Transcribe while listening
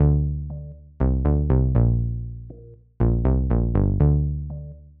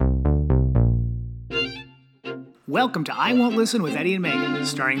Welcome to I Won't Listen with Eddie and Megan,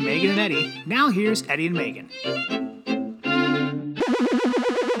 starring Megan and Eddie. Now here's Eddie and Megan.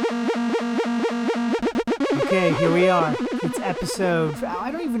 Okay, here we are. It's episode,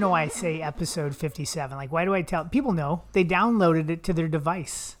 I don't even know why I say episode 57. Like, why do I tell? People know. They downloaded it to their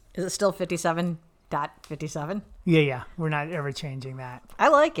device. Is it still 57.57? Yeah. We're not ever changing that. I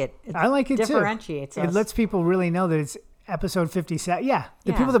like it. I like it differentiates too. us. It lets people really know that it's episode 57. Yeah.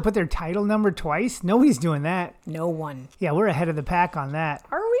 The Yeah. people that put their title number twice, nobody's doing that. No one. Yeah, we're ahead of the pack on that.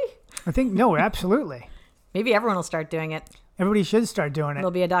 Are we? I think, no, we're absolutely. Maybe everyone will start doing it. Everybody should start doing it.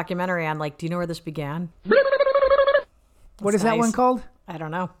 There'll be a documentary on, like, do you know where this began? What is that one called? I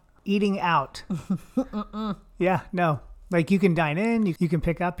don't know. Eating out. Yeah, no. Like, you can dine in, you can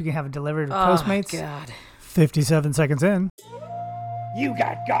pick up, you can have it delivered with Postmates. Oh, God. 57 seconds in. You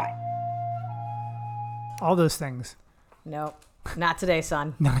got. All those things. No, not today,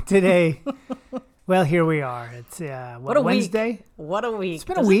 son. Not today. Well, here we are. It's What a Wednesday? week. What a week. It's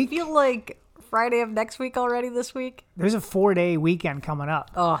been Does a week. It feel like Friday of next week already this week? There's a 4-day weekend coming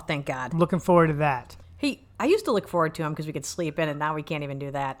up. Oh, thank God. I'm looking forward to that. Hey, I used to look forward to them because we could sleep in, and now we can't even do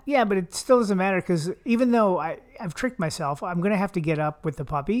that. Yeah, but it still doesn't matter because even though I've tricked myself, I'm going to have to get up with the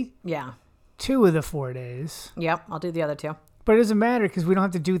puppy Yeah. 2 of the 4 days. Yep, I'll do the other two. But it doesn't matter because we don't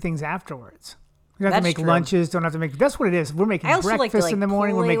have to do things afterwards. We don't have to That's make true. lunches, don't have to make... That's what it is. We're making I also like to, breakfast in the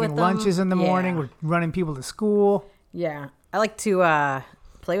morning. We're play making with them. lunches in the morning. Yeah. We're running people to school. Yeah. I like to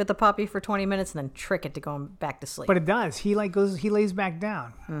play with the puppy for 20 minutes and then trick it to going back to sleep. But it does. He lays back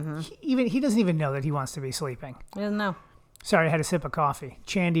down. Mm-hmm. He doesn't even know that he wants to be sleeping. I don't know. Sorry, I had a sip of coffee.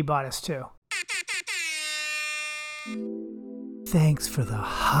 Chandy bought us 2. Thanks for the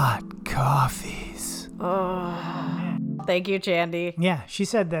hot coffees. Thank you, Chandy. Yeah, she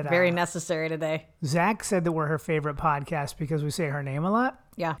said that. Very necessary today. Zach said that we're her favorite podcast because we say her name a lot.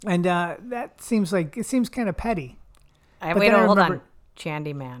 Yeah. And that seems kind of petty. But Wait, then I hold on. remember-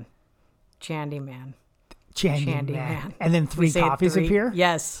 Chandy Man. Chandy Man. Man. And then We 3 say it coffees 3. appear?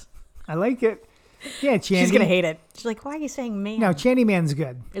 Yes. I like it. Yeah, Chandy. She's going to hate it. She's like, why are you saying man? No, Chandy Man's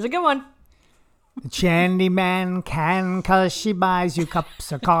good. It's a good one. The Chandy Man can, 'cause she buys you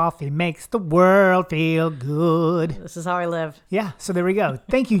cups of coffee, makes the world feel good. This is how I live. Yeah, so there we go.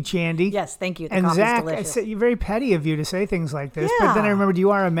 Thank you, Chandy. Yes, thank you. The And coffee's Zach, delicious. you're very petty of you to say things like this, but then I Yeah. remembered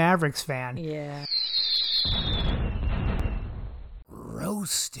you are a Mavericks fan. Yeah.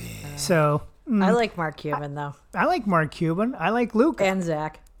 Roasted. So, I like Mark Cuban, though. I like Mark Cuban. I like Luca. And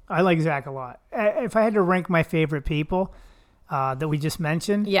Zach. I like Zach a lot. If I had to rank my favorite people that we just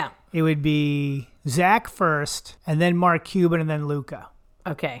mentioned, Yeah. it would be Zach first, and then Mark Cuban, and then Luca.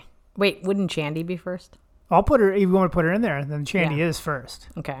 Okay. Wait, wouldn't Chandy be first? I'll put her, if you want to put her in there, then Chandy Yeah. is first.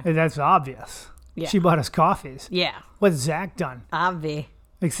 Okay. That's obvious. Yeah. She bought us coffees. Yeah. What's Zach done? Obvi.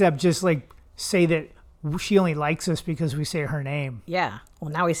 Except just like say that she only likes us because we say her name. Yeah. Well,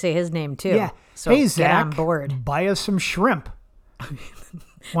 now we say his name, too. Yeah. So hey, get Zach, on board. buy us some shrimp. They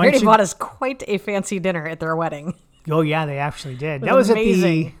Why already don't you- bought us quite a fancy dinner at their wedding. Oh, yeah, they actually did. It That was was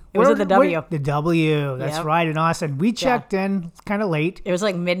amazing. at the... It was at the W. The W. That's Yep. right, in Austin. We checked in kind of late It was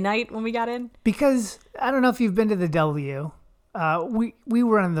like midnight when we got in. because I don't know if you've been to the W. We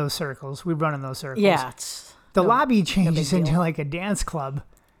run in those circles. We run in those circles. Yeah. It's The lobby changes deal. into like a dance club.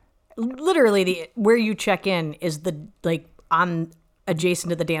 literally where you check in is on adjacent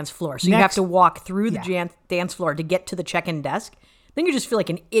to the dance floor. So you have Next- to walk through the Yeah. dance floor to get to the check-in desk. Then you just feel like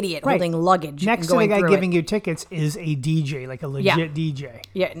an idiot Right. holding luggage Next and to the going guy through giving it. you tickets is a DJ, like a legit DJ.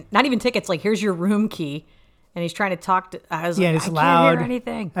 Yeah, not even tickets. Like, here's your room key. And he's trying to talk to... I was Yeah, like, it's I loud. can't hear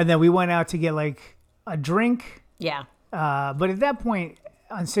anything. And then we went out to get like a drink. Yeah. But at that point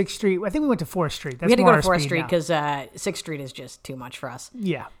on 6th Street, I think we went to 4th Street. That's We had to more go our to 4th speed Street now. because 6th Street is just too much for us.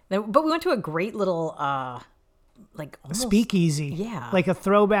 Yeah. But we went to a great little, like, almost... Speakeasy. Yeah. Like a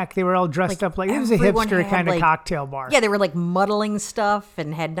throwback. They were all dressed up like it was a everyone hipster had, kind of like- cocktail bar. Yeah, they were, like, muddling stuff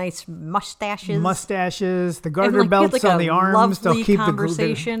and had nice mustaches. Mustaches, the And, garter like, we had, belts like, on a the arms. They'll lovely keep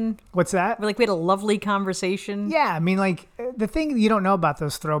conversation. What's that? Like, we had a lovely conversation. Yeah, I mean, like, the thing you don't know about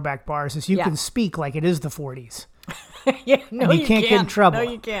those throwback bars is you Yeah. can speak like it is the 40s. Yeah, no, you can't get in trouble.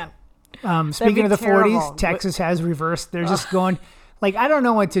 No, you can't. Speaking be of the terrible. 40s, Texas has reversed. They're just going, like, I don't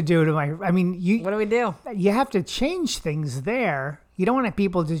know what to do to my, I mean, What do we do? you have to change things there. You don't want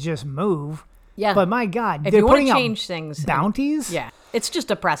people to just move. Yeah. But my God, If they're you want putting to out change things. bounties. Yeah. It's just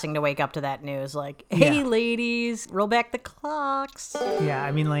depressing to wake up to that news. Like, hey, Yeah. ladies, roll back the clocks. Yeah,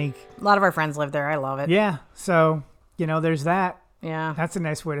 I mean, like, A lot of our friends live there. I love it. yeah. So, there's that. Yeah. That's a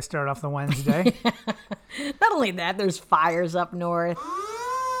nice way to start off the Wednesday. Not only that, there's fires up north.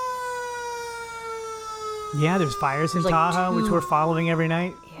 Yeah, there's fires in There's like Tahoe, which 2 we're following every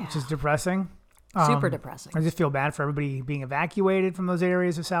night, Yeah. which is depressing. Super depressing. I just feel bad for everybody being evacuated from those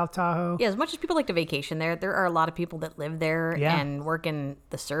areas of South Tahoe. Yeah, as much as people like to vacation there are a lot of people that live there Yeah. and work in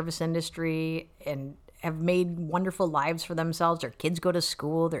the service industry and have made wonderful lives for themselves. Their kids go to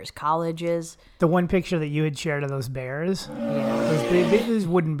school. There's colleges. The one picture that you had shared of those bears, Yeah. those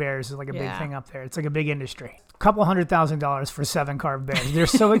wooden bears is like a big Yeah. thing up there. It's like a big industry. A couple $100,000 for 7 carved bears. They're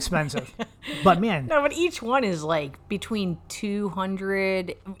so expensive. But man, No, but each one is like between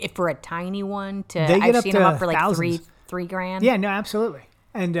 200 if for a tiny one to They get I've up seen to them up for like thousands. three grand. yeah, no, absolutely.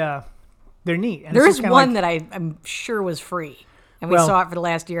 And they're neat. And There it's is just kinda one like- that I'm sure was free. And we Well, saw it for the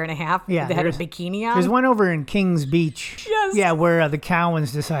last year and a half. yeah, They had a there's- bikini on. There's one over in Kings Beach. Yes. Yeah, where the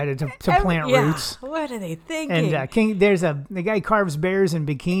Cowans decided to plant Yeah. roots. What are they thinking? And the guy carves bears in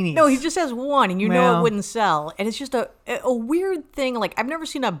bikinis. No, he just has one, and you know Well- it wouldn't sell. And it's just a weird thing. Like, I've never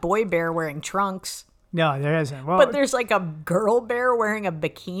seen a boy bear wearing trunks, No, there isn't. Well, but there's like a girl bear wearing a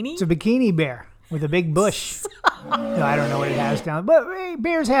bikini. it's a bikini bear with a big bush. No, I don't know what it has down, but hey,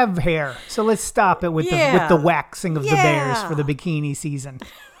 bears have hair, so let's stop it with Yeah. the waxing of the bears Yeah. for the bikini season.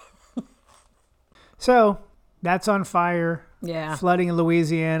 So that's on fire. Yeah. Flooding in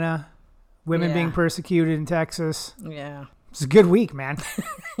Louisiana, women Yeah. being persecuted in Texas. Yeah. It's a good week, man.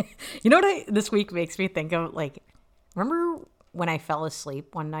 You know what this week makes me think of? Like, remember when I fell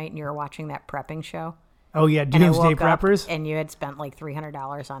asleep one night and you were watching that prepping show? Oh yeah, And I Doomsday woke up Preppers. and you had spent like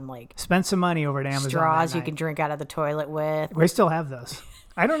 $300 on like Spent some money over at Amazon. straws that you night. can drink out of the toilet with. We still have those.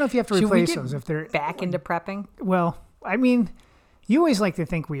 I don't know if you have to Should we replace get those if they're back into prepping? well. I mean, you always like to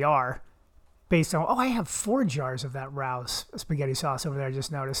think we are, based on I have 4 jars of that Rouse spaghetti sauce over there. I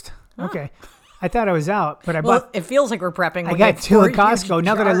just noticed. Okay, I thought I was out, but I Well, bought. it feels like we're prepping. I when got you have 2 4 at Costco. huge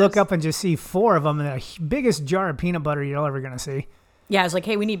Now that I look jars. up and just see 4 of them in the biggest jar of peanut butter you're ever gonna see. Yeah, I was like,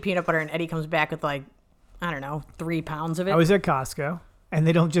 hey, we need peanut butter. And Eddie comes back with like, I don't know, 3 pounds of it. I was at Costco, and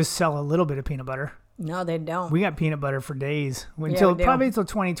they don't just sell a little bit of peanut butter. No, they don't. We got peanut butter for days we until do. probably until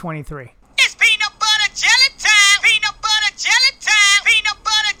 2023. It's peanut butter jelly time. Peanut butter jelly time. Peanut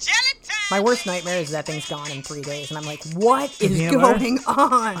butter jelly time. My worst nightmare is that thing's gone in 3 days. And I'm like, what is peanut butter? going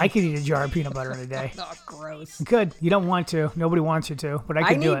on? I could eat a jar of peanut butter in a day. Oh, gross. Good. You don't want to. Nobody wants you to, but I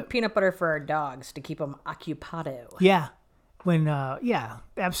I could do need it. peanut butter for our dogs to keep them occupado. Yeah. When yeah,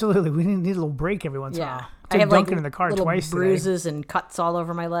 absolutely. We need a little break every once in a Yeah. while. I Took have like Duncan in the car little twice today. bruises and cuts all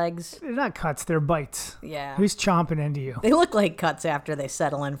over my legs. They're not cuts, they're bites. Yeah. Who's chomping into you? They look like cuts after they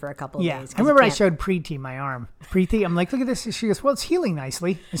settle in for a couple of Yeah. days. 'cause I remember you I can't- showed Preeti my arm. Preeti, I'm like, look at this. She goes, well, it's healing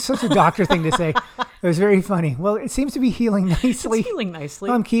nicely. It's such a doctor thing to say. It was very funny. Well, it seems to be healing nicely. It's healing nicely.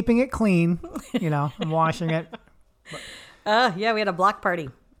 I'm keeping it clean. I'm washing it. Yeah, we had a block party.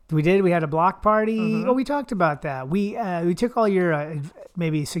 We did. We had a block party. Mm-hmm. Oh, we talked about that. We took all your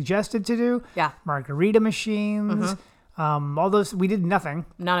maybe suggested to do. Yeah. Margarita machines. All those. We did nothing.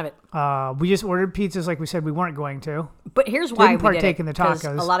 None of it. We just ordered pizzas like we said we weren't going to. But here's why Didn't we did partake it, in the 'cause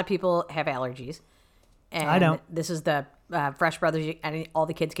tacos. A lot of people have allergies. And I don't. This is the Fresh Brothers, and all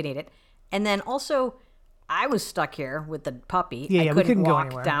the kids can eat it. And then also, I was stuck here with the puppy. Yeah, I we couldn't go walk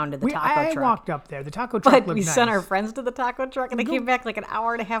anywhere. down to the taco I truck. walked up there. The taco truck But looked we nice. sent our friends to the taco truck, and they came back like an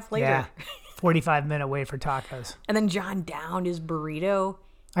hour and a half later. Yeah. 45-minute wait for tacos. And then John downed his burrito.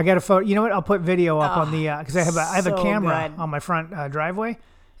 I got a photo. You know what? I'll put video up on the because I have a so camera good. on my front driveway,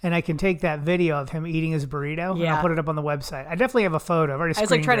 and I can take that video of him eating his burrito and Yeah. I'll put it up on the website. I definitely have a photo. I've already I was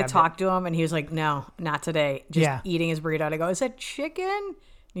like screen trying to grabbed talk to him, and he was like, "No, not today." Just Yeah. eating his burrito. And I go, "Is that chicken?" And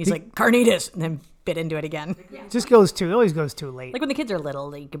he's like, "Carnitas," and then bit into it again. It just goes too. It always goes too late. Like when the kids are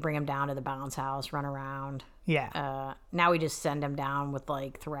little, you can bring them down to the bounce house, run around. Yeah. Now we just send them down with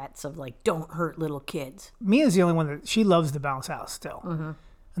like threats of like, "Don't hurt little kids." Mia's the only one that she loves the bounce house still. Mm-hmm.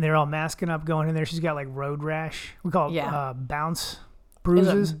 And they're all masking up, going in there. She's got like road rash. We call it Yeah. Bounce There's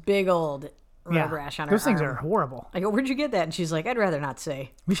bruises. a big old road rash on her Those things arm. are horrible. I go, "Where'd you get that?" And she's like, "I'd rather not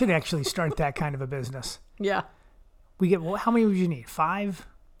say." We should actually start that kind of a business. Yeah. We get how many would you need? 5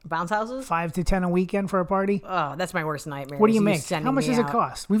 Bounce houses? to 10 a weekend for a party? Oh, that's my worst nightmare. What do is you make? sending How much me does it out.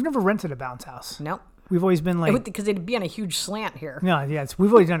 cost? We've never rented a bounce house. Nope. We've always been like, Because it'd be on a huge slant here. no, yeah,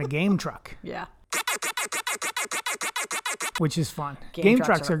 we've always done a game truck, Yeah. which is fun. Game trucks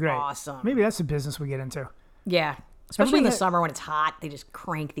trucks are are great. awesome. Maybe that's a business we get into. Yeah. Especially in the Everybody- summer when it's hot, they just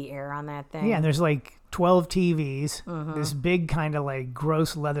crank the air on that thing. Yeah, and there's like 12 TVs, Mm-hmm. this big kind of like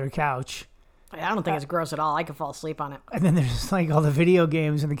gross leather couch. I don't think it's gross at all. I could fall asleep on it. And then there's like all the video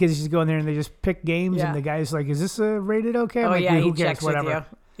games, and the kids just go in there and they just pick games, Yeah. and the guy's like, "Is this rated okay?" I'm Oh, like, yeah, "Who he cares? checks Whatever. with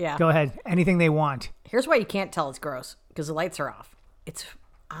you. Yeah. Go ahead, anything they want." Here's why you can't tell it's gross. Because the lights are off. It's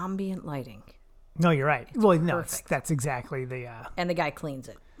ambient lighting. No, you're right. Well, no, perfect. that's exactly the. And the guy cleans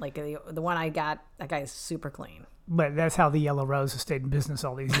it. Like the one I got, that guy is super clean. But that's how the Yellow Rose has stayed in business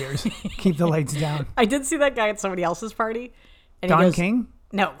all these years. Keep the lights down. I did see that guy at somebody else's party. And Don he goes, King?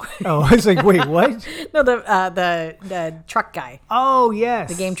 No. Oh, I was like, wait, what? No, the truck guy. Oh, yes.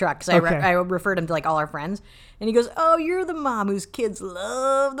 The game truck. Because Okay. I referred him to like all our friends. And he goes, oh, you're the mom whose kids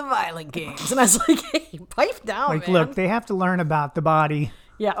love the violent games. And I was like, hey, pipe down, Like, man. look, they have to learn about the body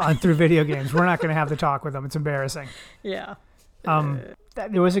Yeah. through video games. We're not going to have the talk with them. It's embarrassing. Yeah.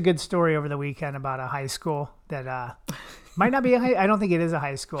 There was a good story over the weekend about a high school that might not be I don't think it is a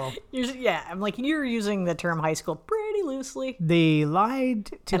high school. Yeah. I'm like, you're using the term high school pretty loosely. They lied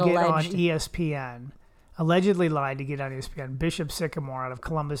to And get on alleged. ESPN. Allegedly lied to get on ESPN. Bishop Sycamore out of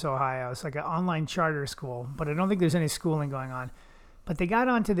Columbus, Ohio. It's like an online charter school, but I don't think there's any schooling going on. But they got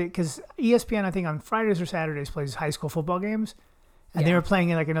onto because ESPN, I think on Fridays or Saturdays, plays high school football games. And they Yeah. were playing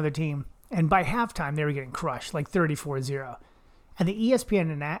in like another team. And by halftime, they were getting crushed, like 34-0. And the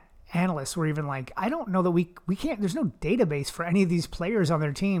ESPN analysts were even like, I don't know that we can't, there's no database for any of these players on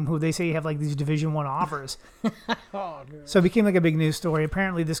their team who they say have like these Division I offers. So it became like a big news story.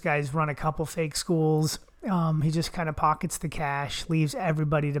 Apparently this guy's run a couple fake schools. He just kind of pockets the cash, leaves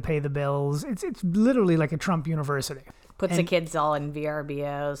everybody to pay the bills. It's literally like a Trump university. Puts the kids all in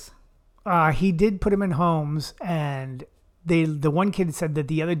VRBOs. He did put him in homes, and the one kid said that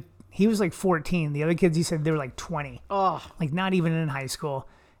he was like 14. The other kids, he said they were like 20. Oh, Like not even in high school.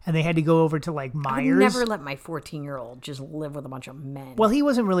 And they had to go over to like I Myers. would never let my 14-year-old just live with a bunch of men. Well, he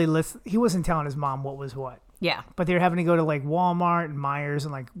wasn't really he wasn't telling his mom what was what. yeah. But they were having to go to like Walmart and Myers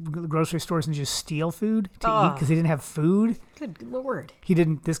and like grocery stores and just steal food to eat because he didn't have food. Good Lord.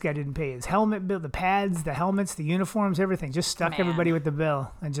 This guy didn't pay his helmet bill, the pads, the helmets, the uniforms, everything. Just stuck Man. everybody with the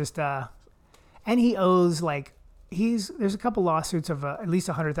bill and just and he owes like there's a couple lawsuits of at least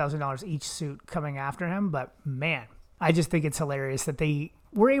 $100,000 each suit coming after him. But man, I just think it's hilarious that they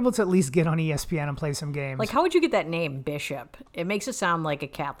were able to at least get on ESPN and play some games. Like, how would you get that name, Bishop? It makes it sound like a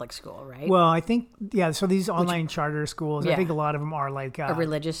Catholic school, right? Well, I think, yeah, so these online charter schools, I Yeah. think a lot of them are like... a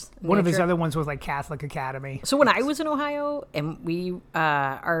religious one of his nature. other ones was like Catholic Academy. So when I was in Ohio and we,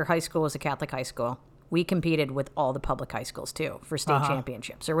 our high school was a Catholic high school, we competed with all the public high schools too for state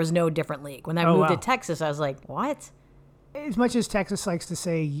championships. There was no different league. When I moved to wow. Texas, I was like, what? As much as Texas likes to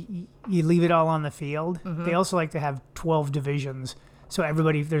say you leave it all on the field, Mm-hmm. they also like to have 12 divisions. So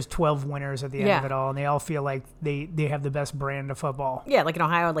there's 12 winners at the end Yeah. of it all, and they all feel like they have the best brand of football. Yeah, like in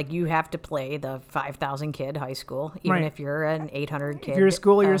Ohio, like you have to play the 5,000 kid high school, even Right. if you're an 800 kid. If you're a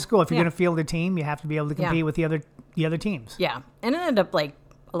school, you're a school. If you're yeah. going to field a team, you have to be able to compete Yeah. with the other teams. Yeah, and it ended up like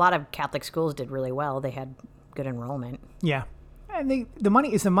a lot of Catholic schools did really well. They had good enrollment. Yeah. And the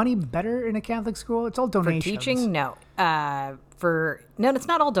money better in a Catholic school? It's all For donations. teaching, no. No, it's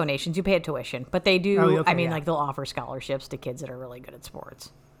not all donations. You pay a tuition, but they do. Oh, okay, I mean, yeah. like they'll offer scholarships to kids that are really good at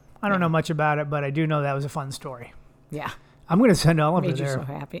sports. I don't know much about it, but I do know that was a fun story. Yeah, I'm going to send Oliver made you there. so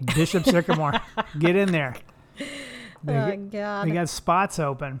happy. Bishop Sycamore. Get in there. Oh God. We got spots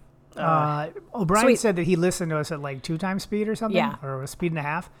open. O'Brien Sweet. said that he listened to us at like 2 times speed or something, Yeah. or a speed and a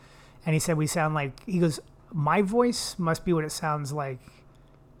half. And he said we sound like, he goes, my voice must be what it sounds like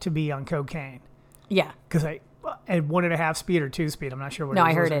to be on cocaine. Yeah. Because I, at 1.5 speed or 2 speed, I'm not sure what No, he I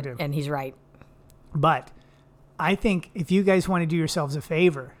was heard it, listening to. and he's right. But I think if you guys want to do yourselves a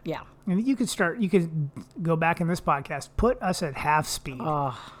favor, Yeah. and you could go back in this podcast, put us at half speed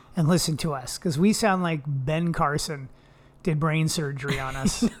and listen to us, because we sound like Ben Carson did brain surgery on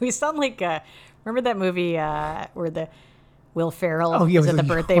us. We sound like remember that movie where the Will Ferrell Oh, yeah, is it at was the like,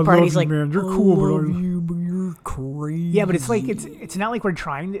 birthday "I party. love He's you, like, man. You're cool, but I love you, but you're crazy. Yeah, but it's like it's not like we're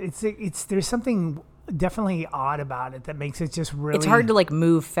trying to. It's there's something definitely odd about it that makes it just really. It's hard to like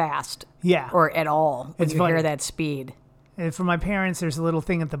move fast Yeah. or at all when It's you funny. hear that speed. And for my parents, there's a little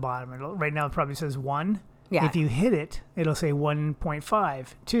thing at the bottom. Right now, it probably says 1. Yeah. If you hit it, it'll say 1.5,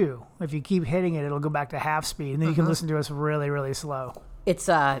 2. If you keep hitting it, it'll go back to half speed, and then you can listen to us really, really slow. It's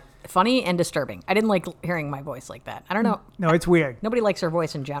funny and disturbing. I didn't like hearing my voice like that. I don't know. No, it's weird. Nobody likes their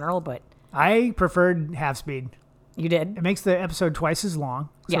voice in general, but I preferred half speed. you did. It makes the episode twice as long,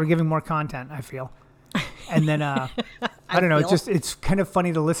 so Yeah. we're giving more content, I feel. And then, I don't know, feel. it's kind of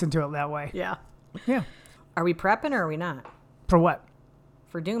funny to listen to it that way. Yeah. Yeah. Are we prepping or are we not? For what?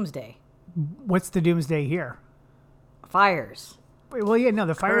 For Doomsday. What's the doomsday here? Fires. Well, yeah, no,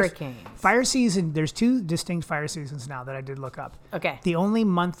 the Hurricanes. fire season, there's 2 distinct fire seasons now that I did look up. Okay. The only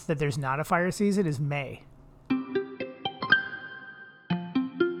month that there's not a fire season is May.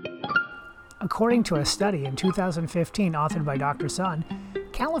 According to a study in 2015 authored by Dr. Sun,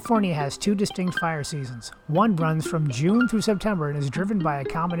 California has 2 distinct fire seasons. One runs from June through September and is driven by a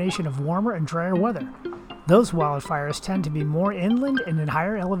combination of warmer and drier weather. Those wildfires tend to be more inland and in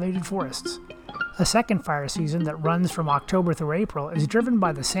higher elevated forests. A second fire season that runs from October through April is driven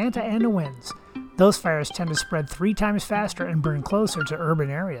by the Santa Ana winds. Those fires tend to spread 3 times faster and burn closer to urban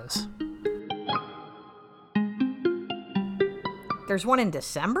areas. There's one in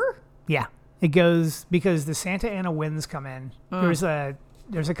December? Yeah, it goes because the Santa Ana winds come in. There's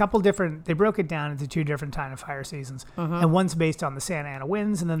a couple different. They broke it down into 2 different kind of fire seasons, and one's based on the Santa Ana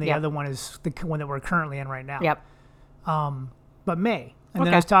winds, and then the other one is the one that we're currently in right now. Yep. But May, and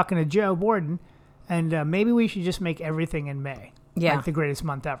then I was talking to Joe Borden, and maybe we should just make everything in May. Yeah. Like the greatest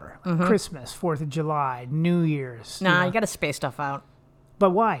month ever. Like Christmas, 4th of July, New Year's. Nah, you got to space stuff out.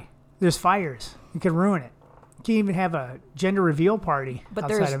 But why? There's fires. You could ruin it. You can't even have a gender reveal party But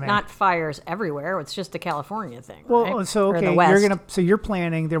outside there's of May. not fires everywhere. It's just a California thing. Well, right? so Or okay, the West. you're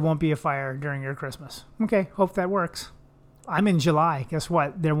planning there won't be a fire during your Christmas. Okay, hope that works. I'm in July. Guess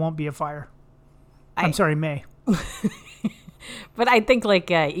what? There won't be a fire. I'm sorry, May. But I think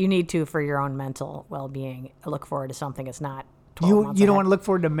you need to, for your own mental well-being, look forward to something that's not 12 months You don't ahead. want to look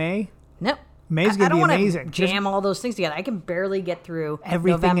forward to May? No. May's gonna I don't be wanna amazing. Jam all those things together. I can barely get through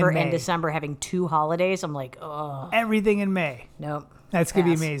Everything in November May. and December having 2 holidays. I'm like, oh, Everything in May. nope. That's gonna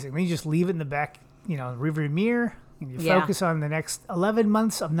be Pass. amazing. Then you just leave it in the back, rearview mirror, and you Yeah. focus on the next 11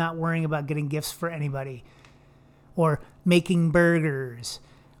 months of not worrying about getting gifts for anybody, or making burgers,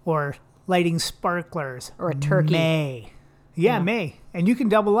 or lighting sparklers, Or a turkey. May, May, and you can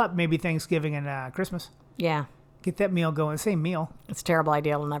double up maybe Thanksgiving and Christmas. Yeah, Get that meal going. Same meal. it's a terrible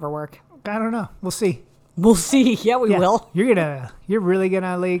idea. It'll never work. I don't know. We'll see. We'll see. Yeah, we Yeah. will. You're really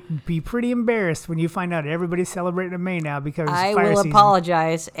gonna be pretty embarrassed when you find out everybody's celebrating in May now because I fire will season.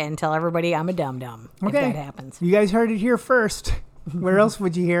 apologize and tell everybody I'm a dum-dum if Okay. that happens. You guys heard it here first. Where else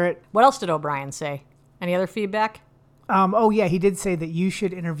would you hear it? What else did O'Brien say? Any other feedback? He did say that you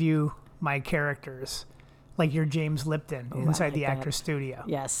should interview my characters, like you're James Lipton inside like the that. actor's studio.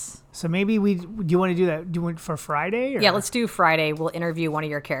 Yes. So maybe do you want to do that? Do you want for Friday? Or? Yeah, let's do Friday. We'll interview one of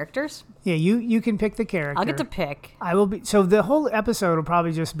your characters. Yeah, you can pick the character. I'll get to pick. I will be. So the whole episode will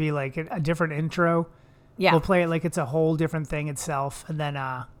probably just be like a different intro. Yeah. We'll play it like it's a whole different thing itself, and then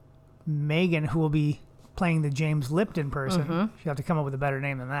Megan, who will be playing the James Lipton person, she'll have to come up with a better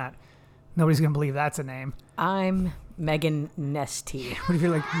name than that. Nobody's gonna believe that's a name. I'm Megan Nesty. What if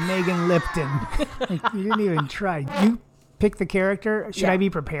you're like Megan Lipton? Like, you didn't even try. You pick the character. Should Yeah. I be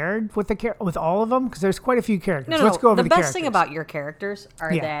prepared with with all of them? Because there's quite a few characters. No, Let's go over the the best characters. thing about your characters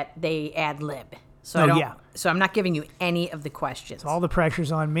are Yeah. that they ad lib. So Oh, I don't. yeah. So I'm not giving you any of the questions. all the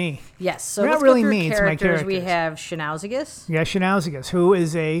pressure's on me. Yes. So They're let's not really go through me, it's my characters. We characters. have Shenausigus. Yeah, Shenausigus, who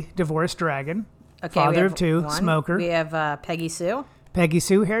is a divorced dragon, Okay, we father have of 2, one. smoker. We have Peggy Sue. Peggy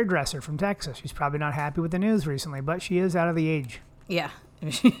Sue, hairdresser from Texas. She's probably not happy with the news recently, but she is out of the age. Yeah.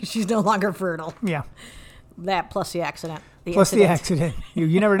 She's no longer fertile. Yeah. That plus the accident. Plus the incident. accident.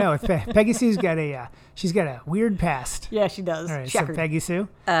 You never know. Peggy Sue's got she's got a weird past. Yeah, she does. All right, so Checkered. Peggy Sue,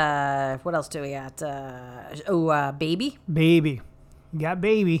 What else do we got? Baby. baby. You got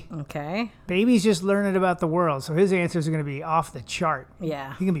baby. Okay. Baby's just learning about the world, so his answers are going to be off the chart.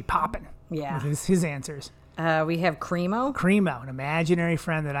 Yeah. He can be popping Yeah. with his answers. We have Cremo. Cremo, an imaginary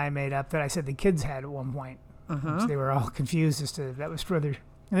friend that I made up that I said the kids had at one point. So they were all confused as to if that was true.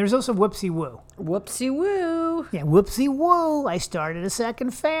 And there's also Whoopsie Woo. Whoopsie woo. Yeah, Whoopsie Woo. I started a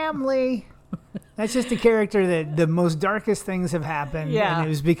second family. That's just a character that the most darkest things have happened. Yeah. And it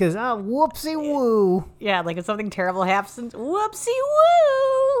was because, Whoopsie Woo. Yeah, like if something terrible happens, whoopsie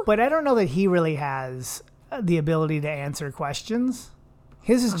woo. But I don't know that he really has the ability to answer questions.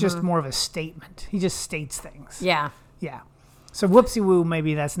 His is just more of a statement. He just states things. Yeah. Yeah. So Whoopsie Woo,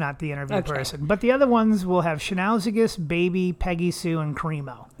 maybe that's not the interview Okay. person. But the other ones will have Shenausigus, Baby, Peggy Sue, and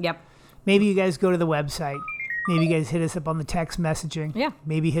Cremo. Yep. Maybe you guys go to the website. Maybe you guys hit us up on the text messaging. Yeah.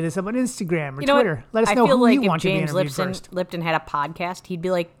 Maybe hit us up on Instagram or You know Twitter. what? Let us I know feel who like you if want to be James interviewed first. Lipton had a podcast, he'd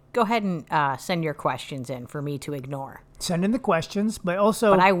be like, go ahead and send your questions in for me to ignore. Send in the questions, but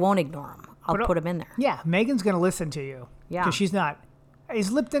also, But I won't ignore them. I'll But, put them in there. yeah, Megan's going to listen to you. Yeah. Because she's not.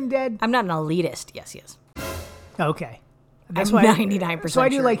 Is Lipton dead? I'm not an elitist. Yes, he is. Okay. I'm That's why 99% So I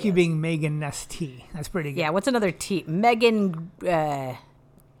do sure like he you is. being Megan Nesty. That's pretty good. Yeah, what's another T? Megan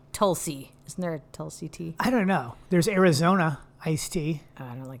Tulsi. Isn't there a Tulsi tea? I don't know. There's Arizona iced tea. Oh,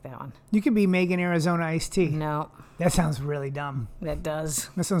 I don't like that one. You could be Megan Arizona iced tea. No, That sounds really dumb. that does.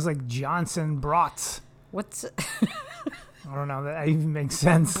 That sounds like Johnson Brats. What's I don't know. That even makes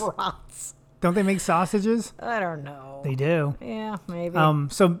sense. brats? Don't they make sausages? I don't know. They do. Yeah, maybe.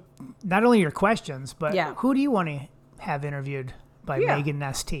 So not only your questions, but Yeah. who do you want to have interviewed by Yeah. Megan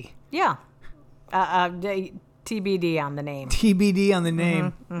Nesty? Yeah. TBD on the name. TBD on the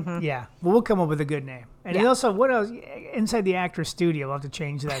name. Mm-hmm, Yeah. Well, we'll come up with a good name. And Yeah. he also, what else? Inside the actor's studio, we'll have to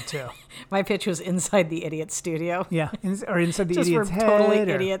change that too. My pitch was inside the idiot studio. Yeah, or inside the Just idiot's for head. totally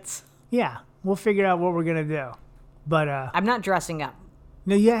or- idiots. Yeah, we'll figure out what we're gonna do. But I'm not dressing up.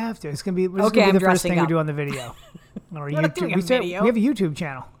 no, you have to. It's gonna be. This Okay, is gonna I'm be the first dressing thing we up. do on the video. Or We're not doing a we video. we have a YouTube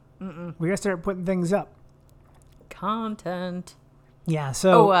channel. We gotta start putting things up. Content. Yeah.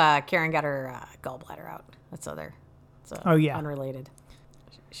 So. Karen got her gallbladder out. That's Oh, yeah. unrelated.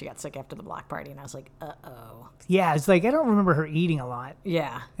 She got sick after the block party, and I was like, uh-oh. yeah, it's like I don't remember her eating a lot,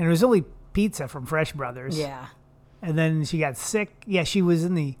 Yeah. and it was only pizza from Fresh Brothers. Yeah. And then she got sick. Yeah, she was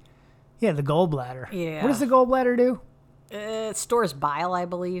in the gallbladder. Yeah. What does the gallbladder do? It stores bile, I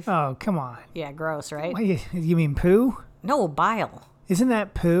believe. Oh, come on. Yeah, gross, right? What, you mean poo? No, bile. Isn't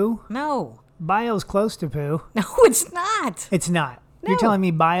that poo? No. Bile's close to poo. No, it's not. It's not. You're No. telling me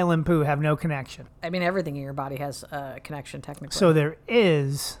bile and poo have no connection. I mean, everything in your body has a connection, technically. So there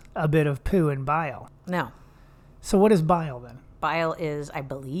is a bit of poo in bile. No. So what is bile then? Bile is, I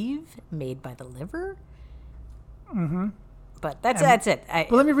believe, made by the liver. Mm-hmm. But that's it. Well,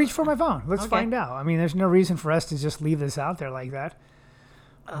 let me reach for my phone. Let's Okay. find out. I mean, there's no reason for us to just leave this out there like that.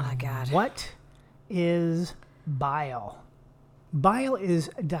 Oh, God. What is bile? Bile is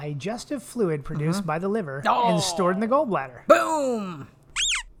digestive fluid produced by the liver and stored in the gallbladder. Boom!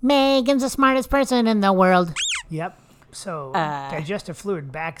 Megan's the smartest person in the world. Yep. So digestive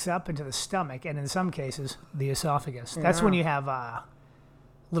fluid backs up into the stomach and in some cases the esophagus. That's when you have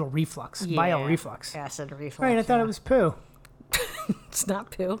little reflux, bile Yeah. reflux. Acid reflux. Right, I thought it was poo. It's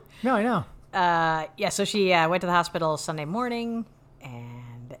not poo. No, I know. Yeah, so she went to the hospital Sunday morning,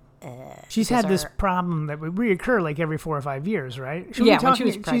 and She's because had this our- problem that would reoccur like every 4 or 5 years, right? Should we Yeah, be when she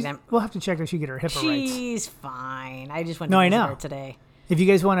was she's- pregnant. We'll have to check if she get her HIPAA rights. She's fine. I just went No, to I visit know. her today. If you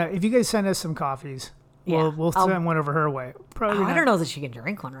guys send us some coffees, Yeah, we'll I'll- send one over her way. Probably Oh, I not- don't know that she can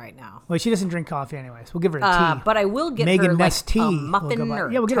drink one right now. Well, she doesn't drink coffee anyways. We'll give her a tea. But I will get Megan her like Ness tea. a We'll muffin go by-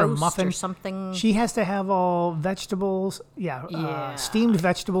 or yeah, we'll get her a toast muffin. or something. She has to have all vegetables. Yeah, Yeah. steamed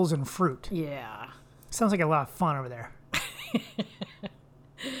vegetables and fruit. Yeah. Sounds like a lot of fun over there.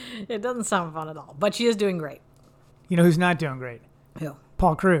 It doesn't sound fun at all, but she is doing great. You know who's not doing great? Who?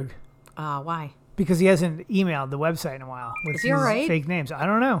 Paul Krug. Why? Because he hasn't emailed the website in a while with Is he his all right? fake names. I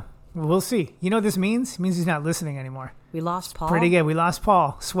don't know. We'll see. You know what this means? It means he's not listening anymore. We lost Paul. Pretty good. We lost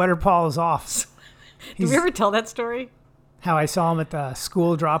Paul. Sweater Paul is off. Did we ever tell that story? How I saw him at the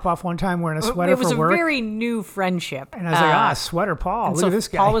school drop-off one time wearing a sweater It was for a work. very new friendship. And I was like, Sweater Paul. and Look so at this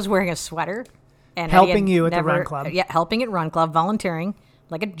guy. Paul was wearing a sweater. And Helping Eddie had you at the run club. Yeah, helping at Run Club, volunteering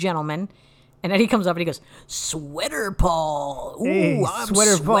like a gentleman. And Eddie comes up and he goes, Sweater Paul. Ooh, Hey, I'm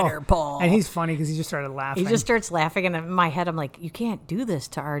Sweater Paul. And he's funny because he just started laughing. He just starts laughing, and in my head, I'm like, you can't do this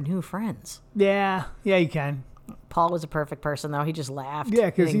to our new friends. Yeah, you can. Paul was a perfect person, though. He just laughed. Yeah,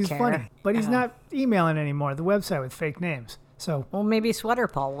 He because didn't he's care. funny. But he's not emailing anymore, the website with fake names. So Well, maybe Sweater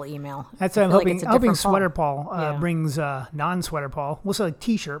Paul will email. that's I what I'm feel like hoping. it's a hoping different Paul. Sweater Paul Yeah. brings non-sweater Paul. We'll say like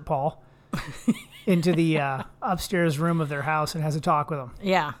T-shirt Paul into the upstairs room of their house and has a talk with him.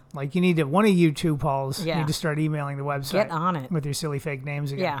 Yeah, Like you need to, one of you two Pauls Yeah. need to start emailing the website. Get on it. with your silly fake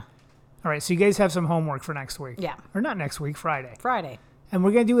names again. yeah, All right, so you guys have some homework for next week. Yeah. Or not next week, Friday. Friday. And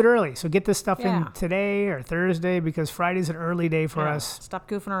we're going to do it early. So get this stuff Yeah. in today or Thursday because Friday's an early day for Yeah. us. Stop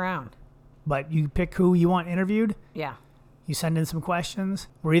goofing around. But you pick who you want interviewed. Yeah, You send in some questions.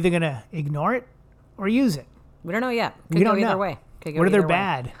 We're either going to ignore it or use it. we don't know yet. Could We go don't either know. way. Could go What if they're either way.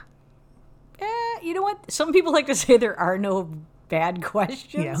 bad? You know what? Some people like to say there are no bad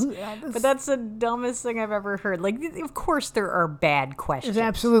questions. Yeah, But that's the dumbest thing I've ever heard. Like, of course there are bad questions. There's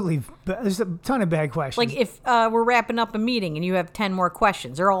absolutely, there's a ton of bad questions. Like, if we're wrapping up a meeting and you have 10 more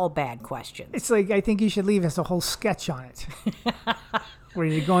questions, they're all bad questions. It's like, I think you should leave us a whole sketch on it. Where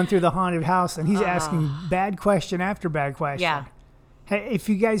you're going through the haunted house and he's asking bad question after bad question. Yeah. Hey, if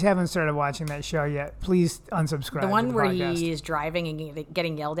you guys haven't started watching that show yet, please unsubscribe. The to one the where podcast. he is driving and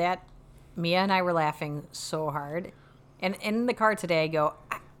getting yelled at, Mia and I were laughing so hard. And in the car today, I go,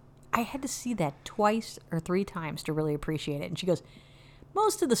 I had to see that twice or 3 times to really appreciate it. And she goes,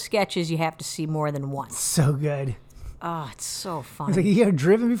 most of the sketches you have to see more than once. So good. Oh, it's so It's funny. like, you have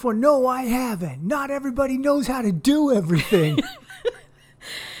driven before? No, I haven't. Not everybody knows how to do everything.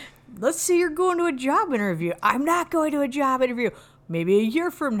 Let's say you're going to a job interview. I'm not going to a job interview. Maybe a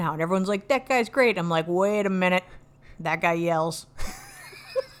year from now. And everyone's like, that guy's great. I'm like, wait a minute. That guy yells.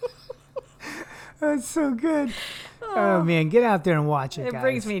 That's so good. Oh, man. Get out there and watch it, It guys.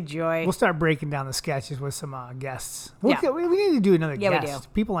 brings me joy. We'll start breaking down the sketches with some guests. We'll Yeah. we need to do another Yeah, we guest. do.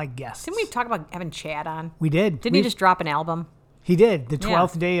 People like guests. Didn't we talk about having Chad on? We did. Didn't he just drop an album? He did. The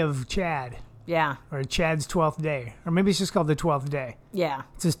 12th day of Chad. Yeah. or Chad's 12th day, or maybe it's just called the 12th day. Yeah.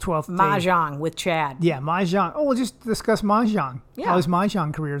 It's his 12th day. Mahjong with Chad. Yeah, Mahjong. Oh, we'll just discuss Mahjong. Yeah. How his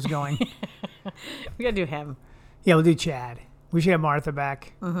Mahjong career is going. We gotta do him. Yeah, we'll do Chad. We should have Martha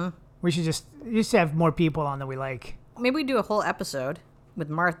back. Mm-hmm. We should just have more people on that we like. Maybe we do a whole episode with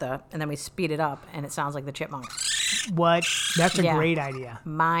Martha, and then we speed it up, and it sounds like the Chipmunks. What? That's a Yeah. great idea.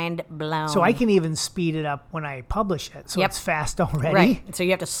 Mind blown. So I can even speed it up when I publish it, so Yep. it's fast already. Right. So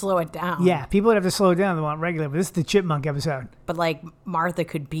you have to slow it down. Yeah, people would have to slow down. They want regular, but this is the Chipmunk episode. But like Martha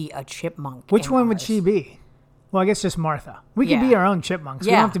could be a chipmunk. Which in one would ours. she be? Well, I guess just Martha. We can Yeah. be our own chipmunks.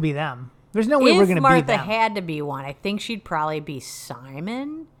 We Yeah. don't have to be them. There's no way we're If going to be Martha them. had to be one, I think she'd probably be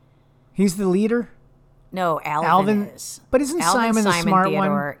Simon. He's the leader. No, Alvin, Alvin- is. but isn't Alvin, Simon the smart one?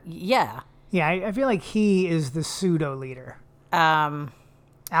 Theodore. Yeah. Yeah, I feel like he is the pseudo leader.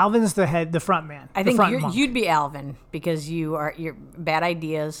 Alvin's the head, the front man. I the think front monk. you'd be Alvin because you're bad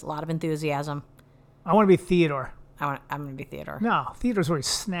ideas, a lot of enthusiasm. I want to be Theodore. I'm gonna be Theodore. No, Theodore's always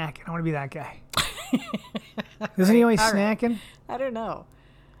snacking. I want to be that guy. Isn't he always all right. snacking? I don't know.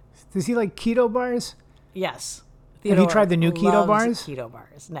 Does he like keto bars? Yes. Have you tried the new keto loves bars? Keto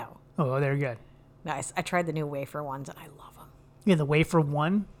bars. No. Oh, they're good. Nice. I tried the new wafer ones and I love them. Yeah, the wafer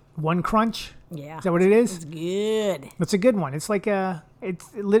one crunch. Yeah. Is that what it is? It's good. It's a good one. It's like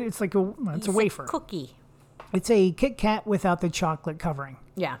it's like a wafer. Cookie. It's a Kit Kat without the chocolate covering.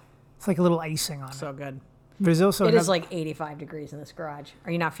 Yeah. It's like a little icing on it. So good. There's also It is another- like 85 degrees in this garage.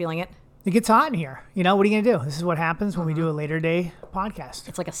 Are you not feeling it? it gets hot in here. You know what are you gonna do? This is what happens when we do a later day podcast.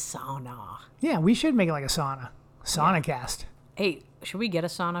 It's like a sauna. Yeah, we should make it like a sauna. Saunacast. Hey, should we get a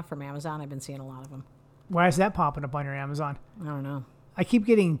sauna from Amazon? I've been seeing a lot of them. Why is that popping up on your Amazon? I don't know. I keep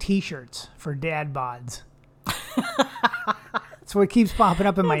getting T-shirts for dad bods. That's what keeps popping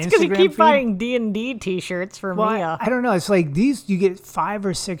up in my Instagram feed. buying D&D t-shirts for Well, Mia. I don't know. It's like these. You get 5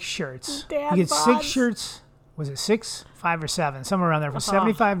 or 6 shirts. Dad you get bods. 6 shirts. Was it 6, 5, or 7? Somewhere around there for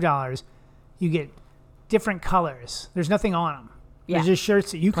 $75. You get different colors. There's nothing on them. Yeah. There's just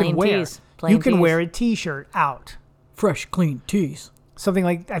shirts that you Plain can wear. tees. Plain You can tees. wear a T-shirt out. Fresh, clean tees. Something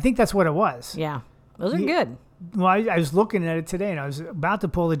like I think that's what it was. Yeah. Those are good. Well, I was looking at it today, and I was about to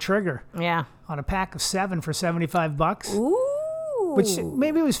pull the trigger Yeah. on a pack of 7 for $75. Ooh. Which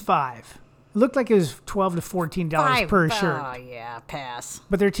maybe it was 5. It looked like it was $12 to $14 per shirt. Oh, yeah. Pass.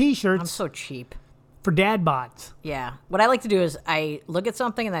 But they're I'm T-shirts so cheap. for dad bods. Yeah. What I like to do is I look at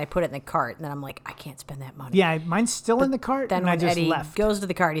something and then I put it in the cart and then I'm like, I can't spend that money. Yeah, mine's still in the cart, Then and I when just Eddie left. goes to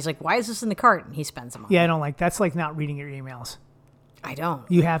the cart, he's like, why is this in the cart? And he spends them on. Yeah, I don't like that's like not reading your emails. I don't.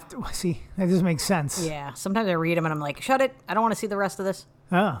 You have to see that doesn't make sense. Yeah. Sometimes I read them and I'm like, shut it. I don't want to see the rest of this.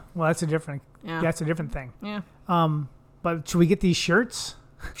 Oh, well, that's a different. Yeah. That's a different thing. Yeah. But should we get these shirts?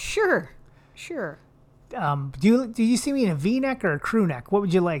 Sure. Sure. Do you see me in a V-neck or a crew neck? What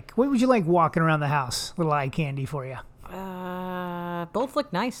would you like? What would you like walking around the house? Little eye candy for you. Both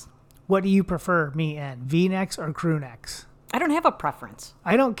look nice. What do you prefer me in? V-necks or crew necks? I don't have a preference.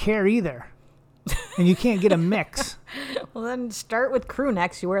 I don't care either. And you can't get a mix. Well, then start with crew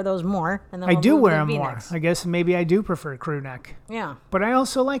necks. You wear those more. And then I we'll do move to wear the them more. V-necks. I guess maybe I do prefer crew neck. Yeah. But I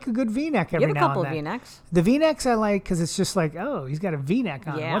also like a good V-neck You every have a now couple and of then. V-necks. The V-necks I like because it's just like, oh, he's got a V-neck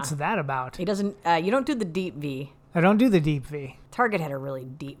on. Yeah. What's that about? He doesn't. You don't do the deep V. I don't do the deep V. Target had a really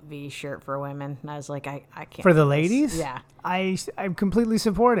deep V shirt for women, and I was like, I can't. For the do this. ladies? Yeah. I completely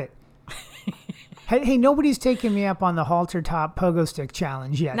support it. Hey, nobody's taken me up on the halter top pogo stick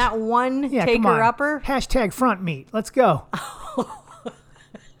challenge yet. Not one Yeah, come on. taker upper. Hashtag front meat. Let's go.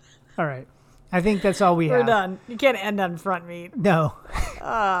 All right. I think that's all we We're have. done. You can't end on front meat. No.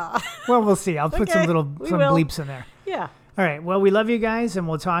 Well, we'll see. I'll put some Okay, little we some will. bleeps in there. Yeah. All right. Well, we love you guys, and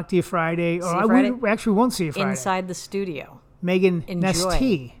we'll talk to you Friday. See you Friday. We actually won't see you Friday. Inside the studio. Megan Enjoy.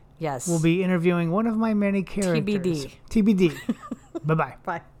 Nesty Yes. will be interviewing one of my many characters. TBD. Bye-bye.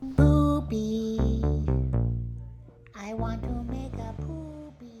 Bye. Booby. I want to